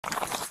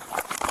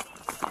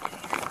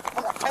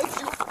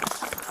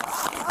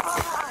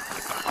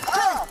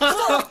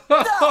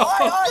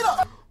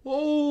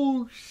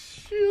Oh,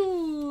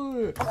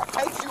 shoot.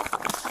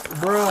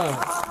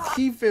 Bruh,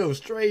 he fell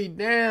straight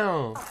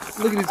down.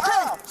 Look at his...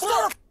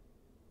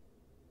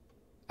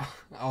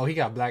 Oh, he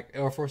got black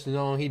Air Forces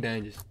on. He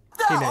dangerous.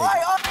 He dangerous.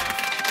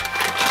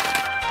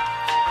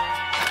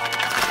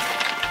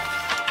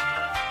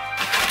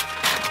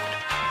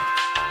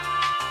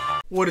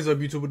 What is up,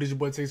 YouTube? It is your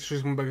boy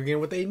TexasChris coming back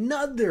again with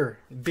another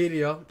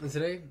video. And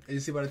today, as you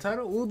see by the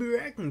title, we'll be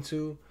reacting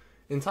to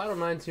entitled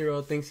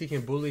 19-year-old thinks he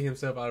can bully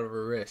himself out of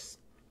arrest.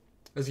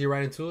 Let's get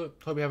right into it.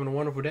 Hope you're having a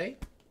wonderful day.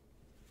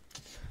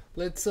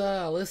 Let's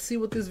see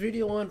what this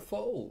video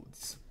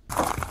unfolds.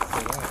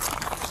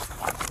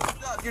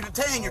 You're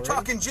detained. You're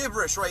talking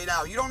gibberish right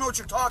now. You don't know what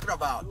you're talking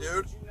about,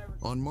 dude.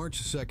 On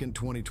March 2nd,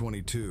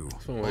 2022,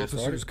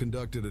 officers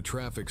conducted a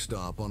traffic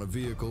stop on a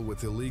vehicle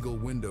with illegal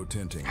window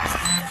tinting.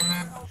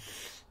 I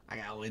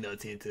got window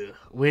tint too.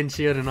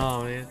 Windshield and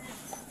all, man.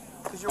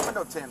 Cause your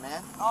window tint,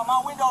 man. Oh,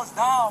 my window's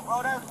down,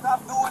 bro. Stop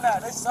doing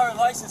that. This is our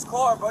license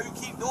car, bro. You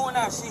keep doing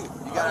that shit.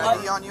 You got an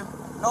ID on you?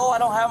 No, I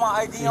don't have my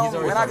ID on me.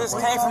 And I just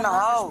came from the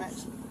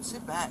house.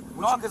 Sit back.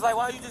 No, cause like,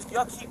 why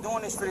y'all keep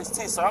doing this for this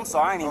tint, sir? I'm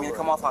sorry. I ain't even mean to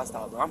come off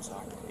hostile, bro. I'm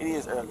sorry. It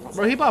is early.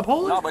 Bro, he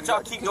bipolar? No, but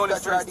y'all keep doing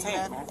this for this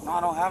tint, man. No,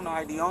 I don't have no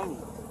ID on me.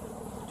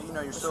 Do you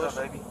know your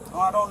social? Baby? No,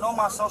 I don't know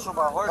my social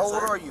by heart, How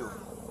old are you?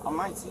 I'm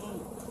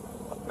 19.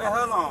 Man,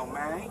 hold on,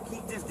 man.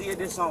 He just did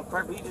this on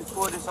purpose. He just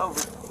pulled this over.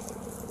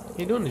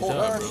 He doing his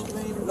job,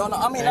 bro. No,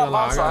 I mean,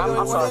 I'm sorry.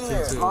 I'm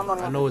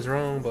sorry. I know it's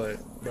wrong, but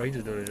bro, he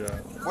just doing his job.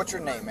 What's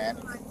your name, man?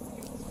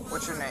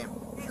 What's your name?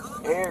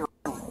 Eric.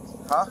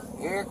 Huh?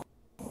 Eric.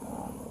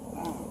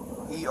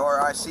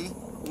 E-R-I-C?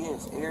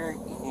 Yes, Eric.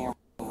 And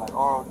like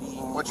R-O-D.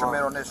 What's your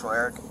middle initial,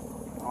 Eric? I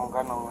don't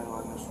got no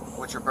middle initial.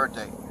 What's your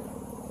birthday?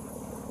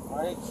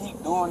 Why they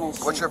keep doing this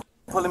shit? What's your...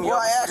 Pulling me well,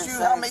 up I asked you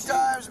how many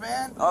times,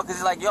 man? Oh, because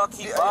it's like y'all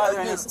keep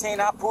bothering this teen.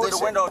 I pulled the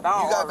window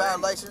down. You got a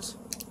valid license?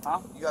 Huh?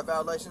 You got a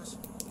valid license?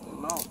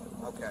 No.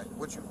 Okay.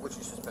 What you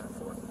suspended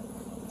for?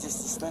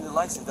 Just suspended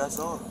license, that's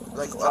all.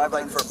 Like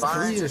for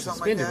fines or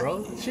something like that?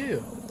 Bro. Chill.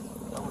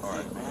 That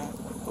was it, man.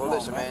 Well,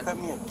 listen, man. Cut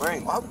me a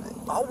break.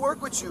 I'll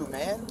work with you,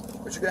 man.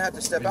 But you're gonna have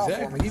to step out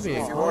for me if you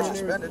are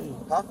suspended.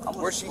 Huh?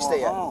 Where's she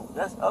stay at?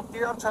 That's up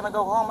there. I'm trying to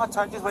go home. I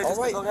tried just wait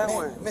just to go that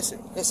way. Listen.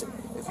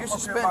 If you're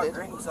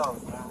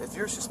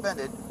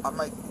suspended, I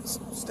might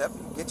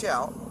get you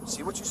out,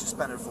 see what you're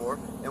suspended for,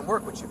 and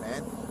work with you,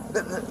 man.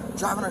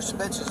 Driving under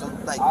suspension is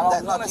like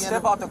that's not the end.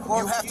 Out the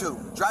court. You have to.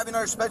 Driving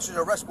under suspension is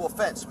an arrestable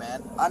offense,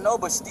 man. I know,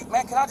 but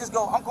man, can I just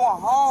go? I'm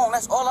going home.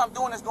 That's all I'm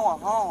doing is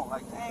going home.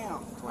 Like, damn.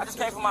 I just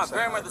came from my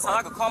grandmother, so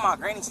I could call my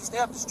granny. She stay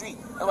up the street.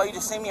 That's why you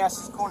just seen me at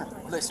this corner.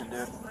 Listen,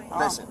 dude.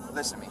 Listen to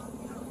me.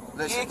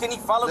 Listen. Yeah, can he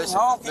follow me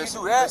home? Can you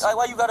do that? Like,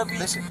 why you gotta be?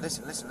 Listen to me.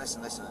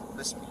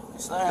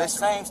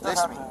 Same stuff.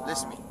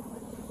 Listen to me.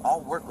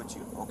 I'll work with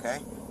you,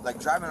 okay? Like,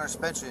 driving under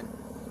suspension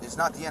is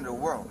not the end of the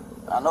world.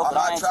 I know, but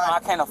I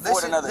can't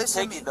afford another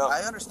ticket, though.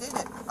 I understand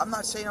it. I'm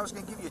not saying I was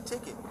going to give you a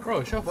ticket. Bro,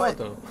 it's your fault,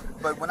 though.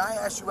 But when I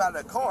asked you out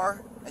of the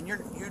car, and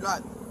you're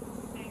not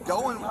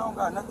going... I don't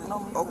got nothing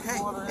on me. Okay,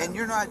 and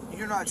you're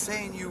not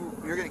saying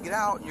you're going to get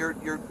out,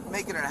 you're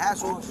making it a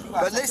hassle.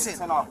 But listen,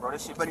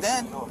 but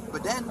then,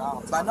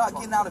 by not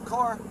getting out of the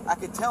car, I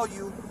can tell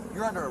you're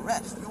under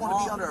arrest. You want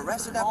to be under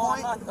arrest at that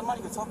point? I'm not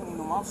even talking to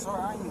you, I'm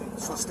sorry. I ain't even...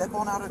 So step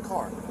on out of the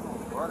car.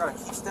 Bro, I got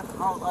to keep stepping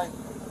out, like...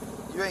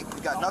 You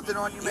got nothing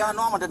on you, man? Yeah, I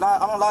know I'm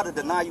allowed to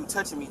deny you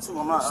touching me, too.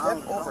 I'm not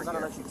over gonna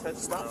here. let you touch me.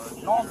 Stop.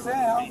 You know what I'm saying?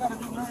 I don't gotta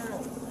do none of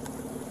that.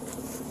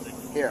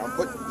 Here,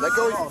 let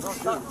go.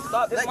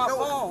 Stop. This is my phone.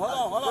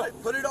 Hold on.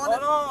 Put it on.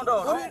 Hold on,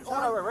 though. Put it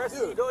on. Arrest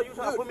me, dude. You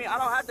trying to put me? I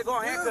don't have to go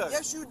in handcuffs.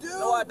 Yes, you do.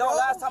 No, I don't.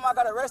 Last time I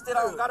got arrested,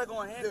 I don't gotta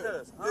go in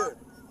handcuffs. Dude.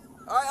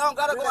 All right, I don't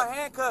gotta go in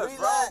handcuffs,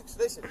 bro. Relax.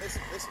 Listen.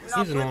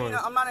 He's annoying.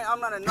 I'm not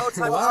a no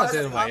type of I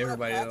say about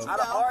everybody, though.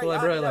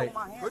 Like, bro, like,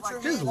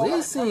 just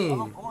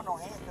listen.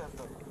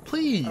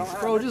 Please,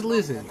 bro, just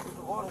listen.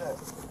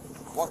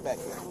 Walk back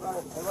here. I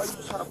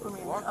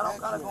don't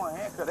gotta go in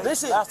handcuffs.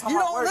 Listen, you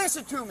don't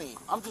listen to me.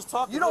 I'm just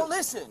talking. You don't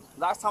listen.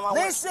 Last time I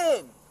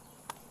listen.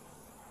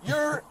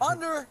 You're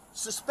under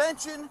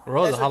suspension.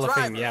 Bro's a Hall of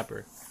Fame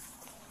yapper.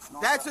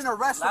 That's an arrestable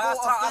offense.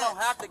 Last time I don't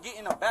have to get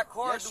in the back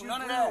car and do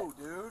none of that.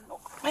 Dude.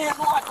 Man,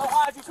 why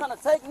are you trying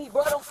to take me,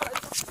 bro? Dude,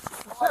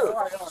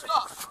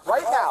 stop.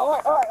 Right now.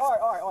 All right.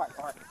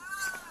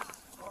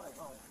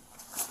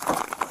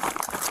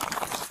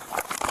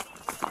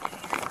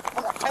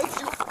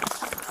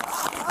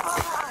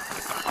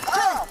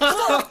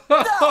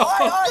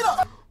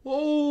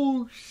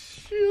 Oh,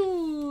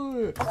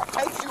 shoot.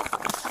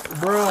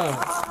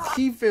 Bruh,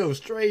 he fell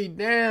straight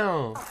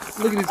down.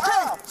 Look at his...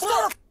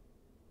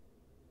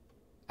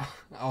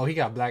 Oh, he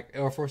got black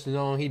Air Forces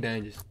on. He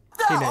dangerous.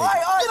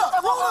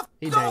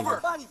 He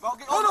dangerous.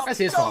 That's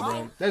his fault,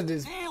 bro. That's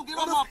just...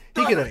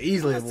 He could have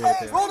easily avoided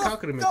that. Kyle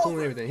could have been cool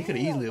and everything. He could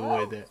have easily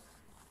avoided that.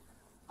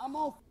 I'm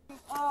on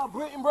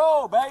Britain,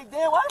 bro, baby.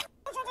 Damn, why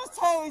don't you just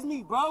tase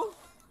me, bro?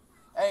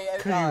 Hey,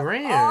 cause you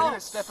ran.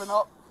 Stepping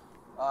up.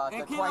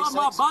 And get on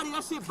my body,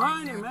 that shit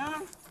burning,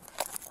 man.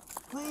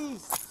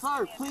 Please,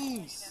 sir,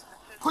 please.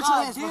 Put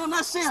your hands. Damn,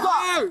 that shit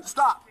Stop. hurt.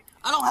 Stop.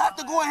 I don't have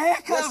to go in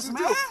handcuffs, Yes, you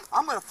man. do.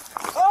 I'm gonna.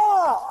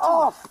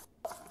 Oh.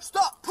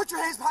 Stop. Put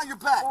your hands behind your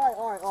back.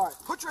 All right.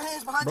 Put your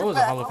hands behind Bro your was a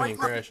back. Hall of Fame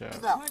crash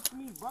out. Now. Punch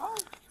me, bro.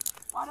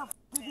 Why the f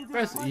did you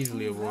That's punch easily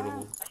me, avoidable.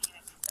 man?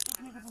 This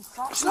nigga just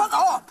shot me. Shut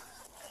up.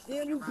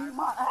 Damn, you beat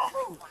my ass.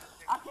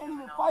 I can't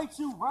even fight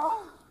you, bro.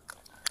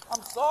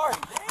 I'm sorry.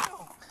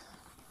 Damn.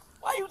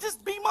 Why you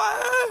just beat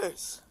my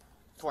ass?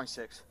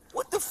 26.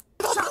 What the f?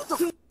 Shut the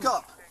f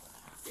up.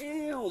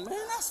 Damn,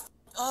 man, that's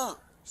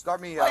up.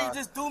 Start me. Why you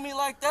just do me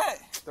like that?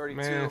 32.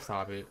 Man,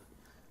 stop it.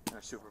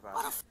 Supervisor.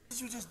 Why the f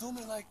did you just do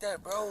me like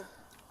that, bro?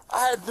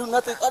 I had to do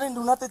nothing. I didn't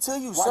do nothing to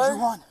you, Why'd sir.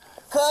 you run?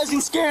 Cause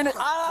you scaring it.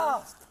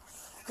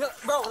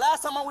 Bro,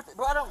 last time I went,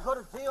 bro, I don't go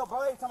to jail,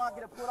 bro. Every time I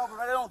get pulled over,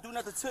 bro, they don't do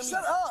nothing to me.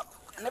 Shut up.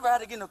 I never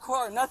had to get in a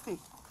car or nothing.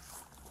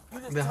 You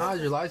just Then how's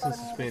your license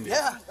suspended?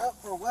 Yeah. Up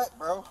for what,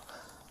 bro?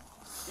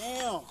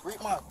 Damn,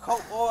 break my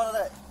coat, all of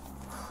that.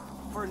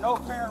 For no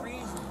apparent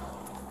reason.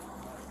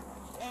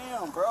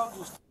 Damn, bro,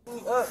 just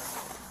me up.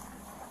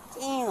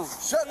 Damn.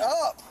 Shut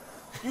up.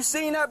 You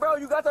seen that, bro?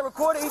 You got that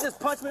recorded? He just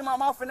punched me in my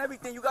mouth and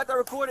everything. You got that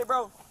recorded,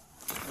 bro?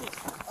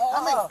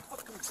 How many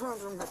fucking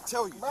times I'm gonna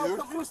tell you, Bro,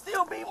 dude? you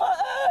still beat my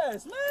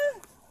ass,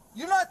 man.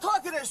 You're not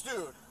talking to this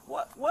dude.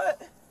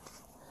 What?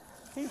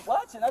 He's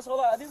watching. That's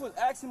all I did was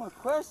ask him a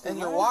question. And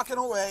you're man. walking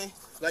away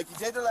like you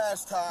did the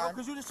last Bro, time.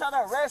 because you just tried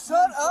to arrest me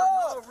Shut for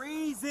up. no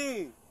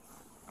reason.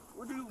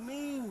 What do you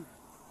mean?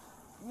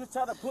 You just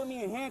tried to put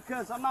me in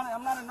handcuffs. I'm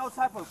not in no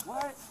type of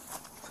what?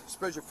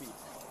 Spread your feet.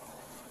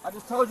 I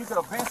just told you could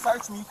have been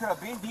searched me. You could have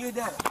been did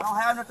that. I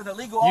don't have nothing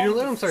illegal You on didn't me.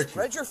 let him search you.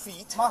 Spread your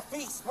feet. My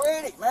feet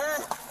spread it,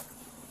 man.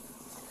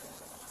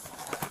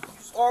 You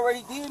just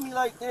already did me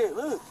like that.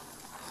 Look.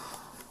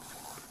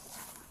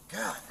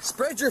 God,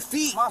 spread your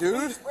feet, My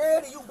dude. feet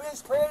spread it. You been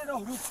spreading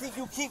them.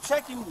 You keep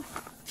checking me.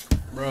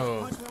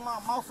 Bro, Punch me in my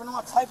mouth and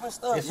all type of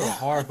stuff. it's so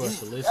hard for us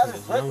to listen That to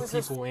is young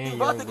reckless. people and You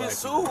young about to black get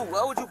people. sued.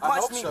 Why would you I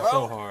punch hope me, so. bro?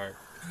 So hard.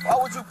 Why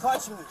would you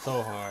punch me?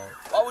 So hard.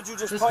 Why would you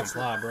just Just punch me?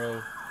 comply,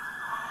 bro.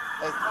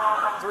 Hey,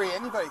 3,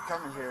 anybody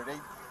coming here,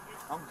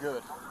 I'm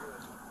good.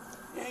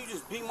 Yeah, you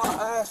just beat my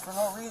ass for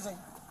no reason.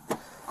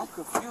 I'm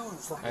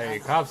confused. Hey,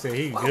 cop said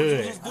he Why would you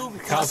good. just do me?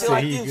 Cop I sit said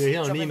like he this. good. He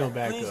don't Jump need in no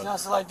there, Please, backup. not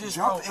sit like this,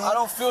 Jump bro. in. I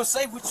don't feel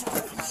safe with you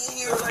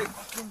here. Like,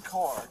 Fucking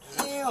car,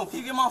 dude. damn, can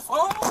you get my phone?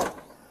 Why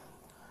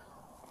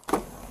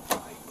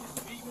you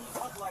just beat me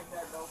up like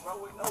that, though, bro?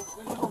 With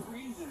no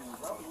reason,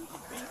 bro. You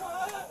just beat my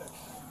ass.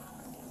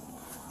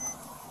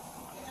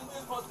 Damn, we're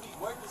supposed to be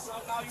working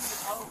something. Now you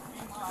just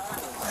beat my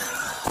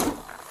ass.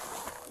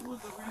 What was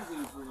the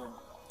reason for that?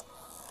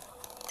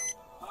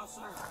 Huh,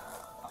 sir?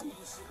 How you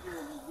just sit here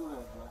and just do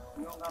that, bro?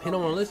 You don't got He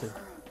don't want to listen.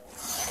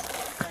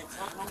 Can't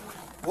talk no more.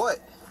 What?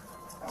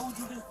 Why would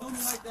you just do me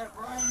like that,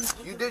 bro?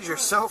 You did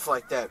yourself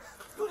like that.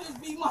 You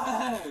just beat my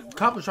ass, bro.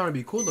 Cop was trying to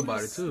be cool about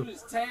it, You too.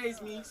 just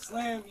tased me,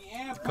 slammed me,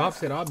 and Cop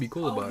said I'll be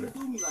cool Why would about you it.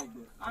 do me like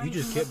that? I You ain't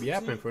just do kept nothing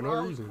yapping to you, for no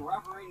bro. reason.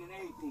 Corroborating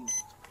anything.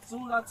 As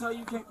soon as I tell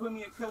you can't put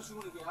me in cuffs, you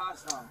want to get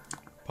hostile.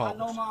 Pause. I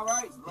know my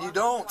rights, bro. You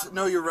don't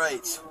know your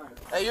rights.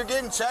 Hey, you're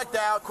getting checked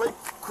out. Quit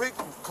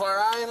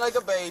crying like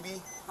a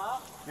baby. Huh?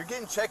 You're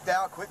getting checked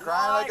out. Quit I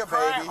crying like ain't a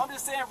crying. baby. I'm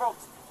just saying, bro.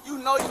 You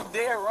know you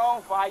dead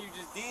wrong for how you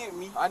just did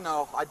me. I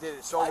know. I did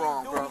it so Why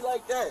wrong, you do bro. me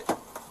like that?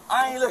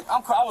 I ain't look. I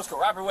was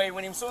corroborating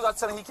with him. As soon as I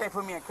tell him he can't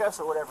put me in cuffs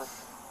or whatever,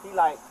 he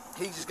like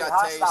He just got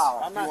hostile.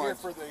 tased. I'm not He here was.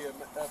 for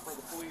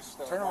the police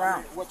stuff. Turn I'm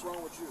around. here- What's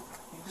wrong with you?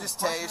 Just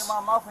punched me in tased. my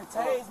mouth and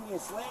tased me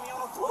and slammed me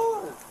on the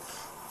floor.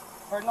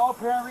 For no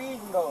apparent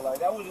reason though. Like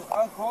that was just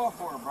uncalled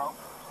for, bro.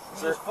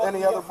 You just fucked any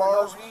me other up for no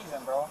bars?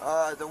 reason,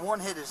 bro. The one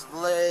hit his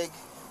leg.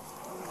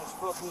 You just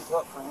fucked me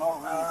up for no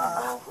reason,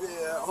 bro.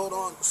 Yeah, hold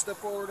on. Step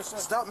forward a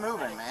second. Stop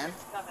moving, man.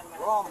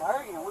 Bro, I'm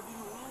hurting. What do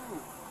you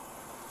mean?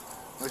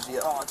 Where's he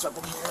at? Oh, it's up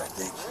in here, I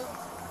think.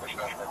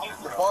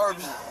 The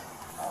Barbie.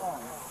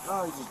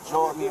 Oh, you just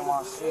jawed me in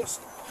my shit.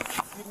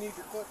 You need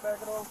your foot back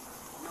at all?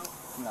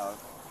 No.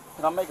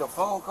 Can I make a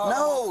phone call?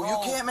 No, you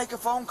can't make a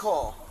phone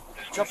call.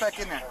 Jump back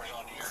in there.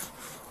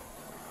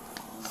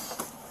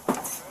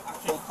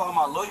 Can't call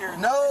my lawyer.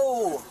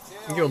 No.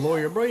 You're a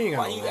lawyer, bro. You ain't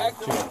Why got you no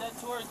acting like lawyer.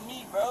 that towards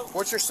me, bro?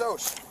 What's your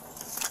soch?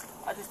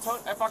 I just told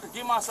if I could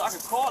get my, I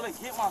could call and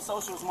get my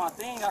socials, my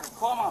thing. I could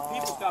call my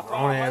people. Can I call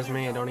Grown my ass mother?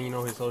 man don't even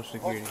know his social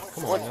security.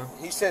 Come on What? now.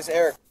 He says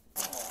Eric.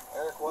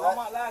 Eric, what?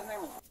 My last name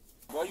is.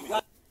 Bro, you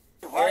got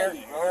Eric.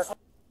 right.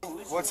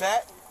 What's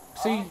that?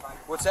 See,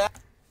 What's that?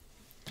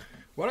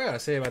 what I gotta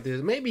say about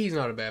this, maybe he's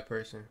not a bad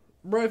person.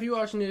 Bro, if you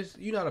watching this,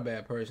 you're not a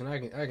bad person. I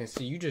can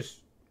see you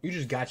just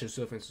got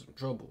yourself into some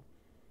trouble.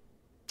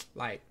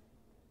 Like,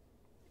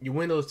 your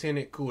windows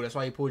tinted, cool, that's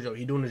why he pulled you over.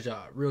 He doing the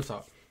job. Real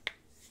talk.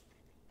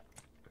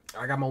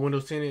 I got my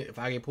windows tinted. If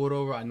I get pulled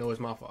over, I know it's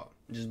my fault.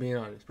 Just being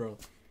honest, bro.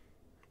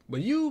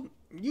 But you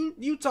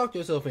talked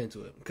yourself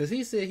into it. Cause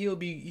he said he'll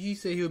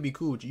be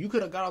cool with you. You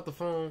could have got off the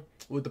phone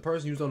with the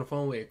person you was on the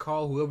phone with and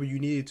call whoever you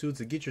needed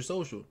to get your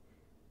social.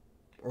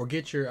 Or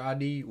get your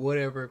ID,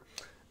 whatever.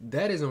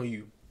 That is on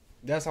you.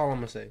 That's all I'm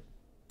gonna say.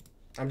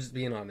 I'm just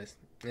being honest.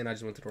 And I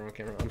just went to the wrong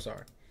camera. I'm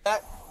sorry.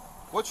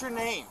 What's your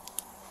name?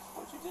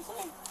 What you just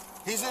say?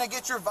 He's gonna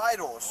get your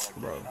vitals.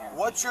 Bro.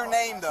 What's your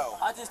name, though?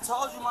 I just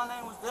told you my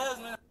name was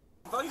Desmond.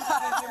 Bro, you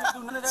just didn't get me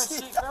do none of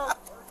that shit, bro.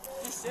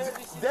 You said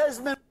this shit.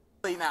 Desmond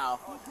now.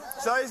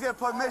 So he's gonna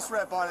put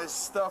misrep on his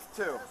stuff,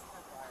 too.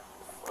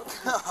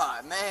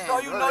 God, man. Bro,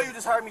 you know you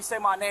just heard me say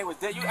my name was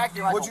Desmond. You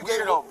acting like a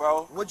weirdo,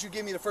 bro. What'd you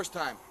give me the first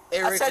time?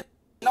 I said,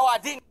 no, I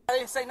didn't. I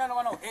didn't say nothing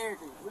about no Eric.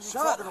 What you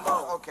talking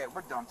about? Okay,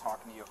 we're done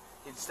talking to you.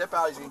 He can step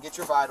out. He's gonna get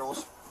your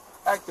vitals.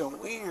 Acting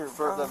weird,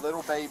 For bro. the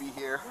little baby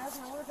here.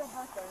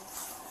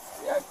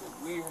 You acting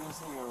weird as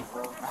hell,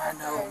 bro. I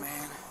know,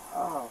 man.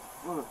 Oh,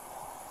 look.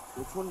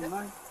 The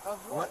 29th?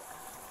 What?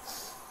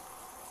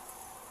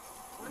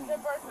 When's your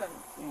birthday?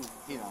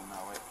 He don't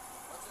know it.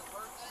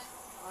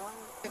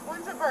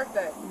 When's your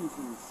birthday? You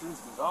some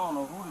sisters. I don't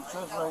know who the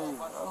trust right is.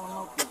 I don't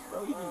know, cause bro,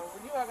 you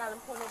just You all got him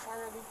put up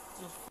already?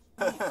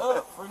 beat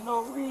up for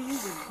no reason. You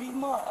just beat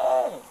my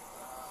ass.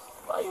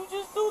 Why you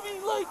just do me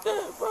like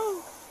that,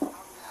 bro?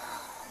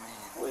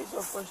 Where's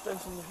your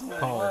frustration this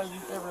morning? Why are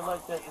you ever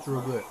like that? It's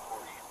real good.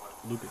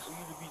 Lucas. For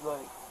you to be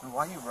like,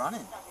 Why you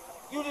running?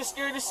 you just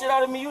scared the shit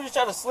out of me. You just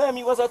tried to slam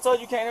me once I told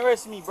you can't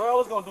arrest me, bro. I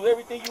was gonna do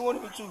everything you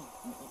wanted me to.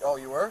 Oh,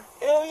 you were?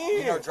 Hell yeah.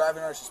 You know,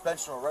 driving under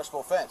suspension or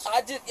arrestable offense.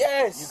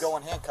 Yes. You go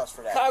in handcuffs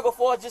for that. Chicago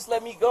 4 just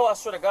let me go. I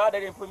swear to God,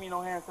 they didn't put me in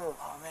no handcuffs.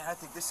 Oh man, I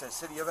think this says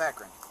City of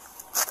Akron.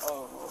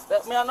 Oh,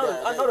 that man,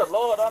 I know the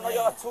Lord. I know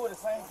y'all two of the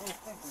same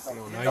district.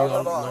 No, now you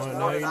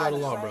know the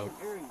law, bro.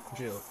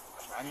 Chill.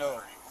 I know.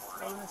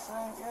 They're in the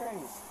same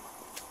area.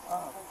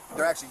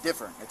 They're actually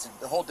different. It's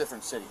a whole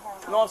different city.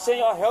 You know what I'm saying?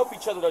 Y'all help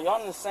each other though. Y'all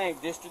in the same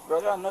district,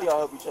 bro. Y'all know y'all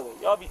help each other.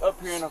 Y'all be up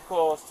here in the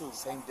cars too.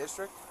 Same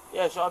district?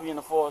 Yes, y'all be in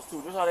the forest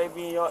too. Just how they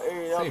be in your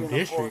area. Y'all Same be in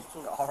district? the forest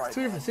too. All right.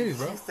 Two different cities,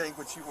 bro. You think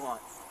what you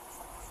want.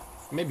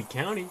 Maybe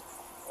county.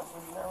 That's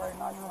where you at right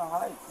now. You in a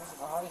height. This is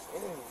the highest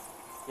area.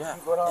 Yeah,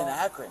 You go down. in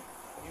Akron.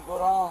 If you go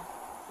down,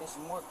 there's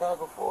some more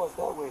Chicago forest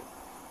that way.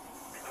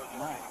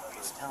 No,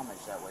 it's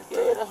Talmadge that way.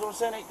 Yeah, that's what I'm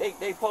saying.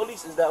 They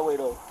police is that way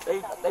though.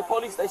 They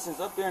police stations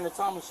up there in the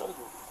Thomas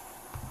Circle.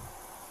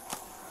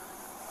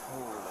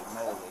 Holy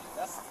moly.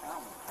 That's the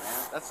Talmadge,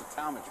 man. That's the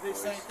Talmadge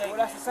police. Well,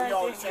 that's the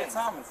same thing.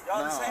 Thomas.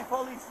 Y'all the same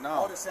police? No,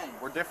 All the same.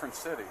 we're different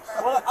cities.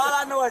 Well, all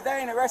I know is they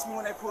ain't arrest me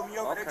when they pulled me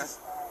over. Okay. They just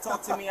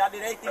talked to me. I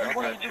did everything you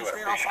wanted me to do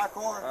straight off my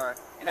car. All right.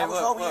 And I was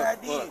over here, I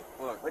did.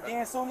 Look. But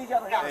then soon as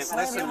y'all got Hey,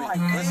 slammed me, listen to I'm me. like,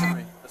 damn. Listen to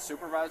me. The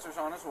supervisor's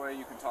on his way.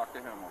 You can talk to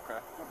him, okay?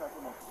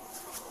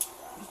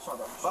 You try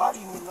to body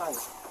me like.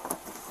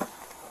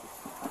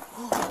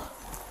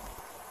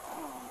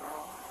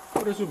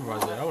 What the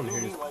supervisor? I want to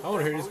hear this. I want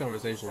to hear this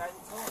conversation.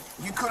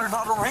 You could have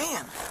not ran. I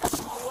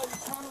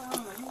wasn't trying to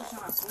run. You was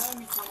trying to slam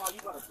me talking about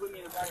you gotta put me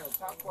in the back of the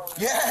cop car.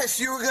 Yes,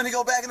 you were going to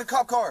go back in the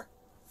cop car.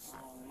 See,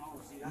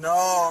 that's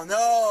No,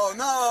 no,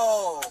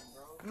 no.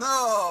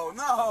 No,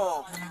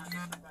 no.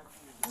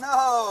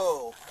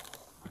 No.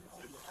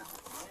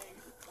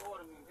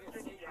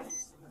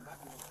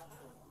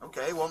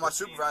 Okay, well, my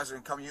supervisor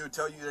can come to you and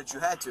tell you that you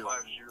had to.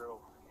 I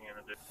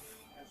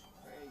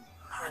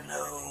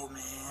know,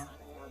 man.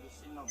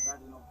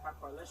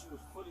 Unless you was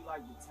fully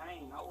like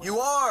detained. You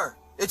are.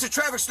 It's a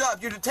traffic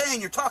stop. You're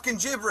detained. You're talking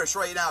gibberish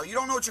right now. You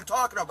don't know what you're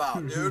talking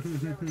about, dude. You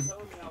never told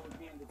me I was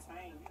being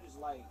detained. You just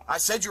like. I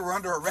said you were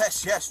under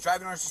arrest. Yes,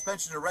 driving under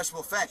suspension is an arrestable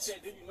offense.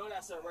 Said, did you know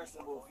that's an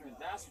arrestable offense?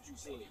 That's what you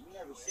said. You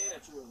never said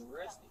that you was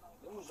arrested.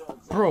 Them was your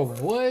Bro,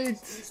 what?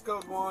 East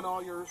Coast one,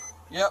 all yours.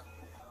 Yep.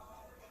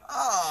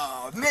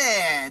 Oh,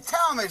 man.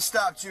 Talmadge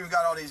stopped you and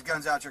got all these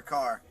guns out your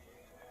car.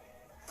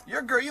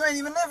 Your girl, you ain't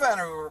even live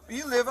under.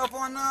 You live up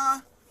on,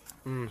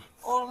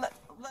 on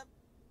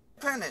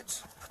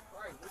Independence.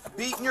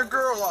 Beating your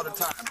girl all the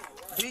time.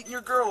 Beating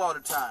your girl all the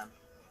time.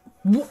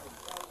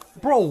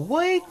 Bro,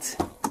 what?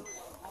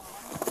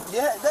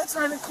 Yeah, that's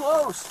not even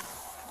close.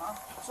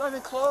 It's not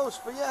even close,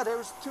 but yeah, there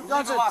was two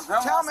guns. My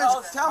grandma's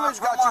house, Talmadge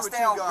my got grandma you with stay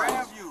two on guns.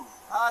 Grandview.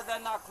 How is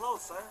that not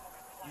close, sir?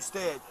 You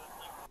stayed.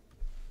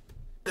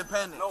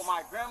 Independence. No,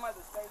 my grandmother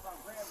stays on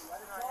Grandview. I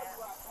didn't tell you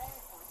where I came from.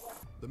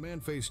 The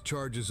man faced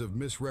charges of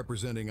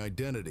misrepresenting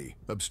identity,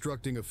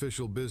 obstructing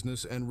official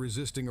business, and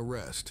resisting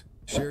arrest.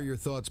 Share your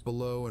thoughts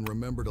below and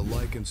remember to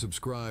like and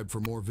subscribe for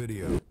more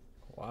videos.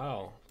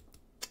 Wow.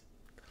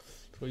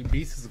 So he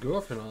beats his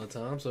girlfriend all the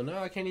time, so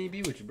now I can't even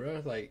be with you,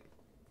 bro. Like,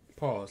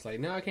 pause.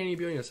 Like, now I can't even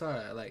be on your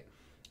side. Like,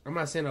 I'm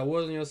not saying I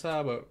was on your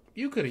side, but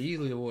you could have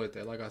easily avoided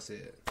that, like I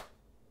said.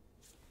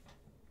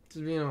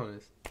 Just being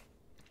honest.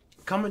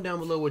 Comment down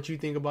below what you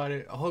think about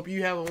it. I hope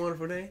you have a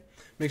wonderful day.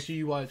 Make sure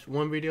you watch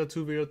 1 video,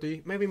 2 video,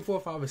 3, maybe even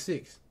 4, 5, or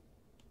 6.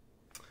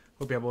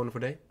 Hope you have a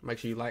wonderful day. Make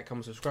sure you like,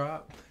 comment,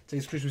 subscribe.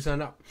 TexasChris, we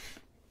sign out.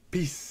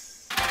 Peace.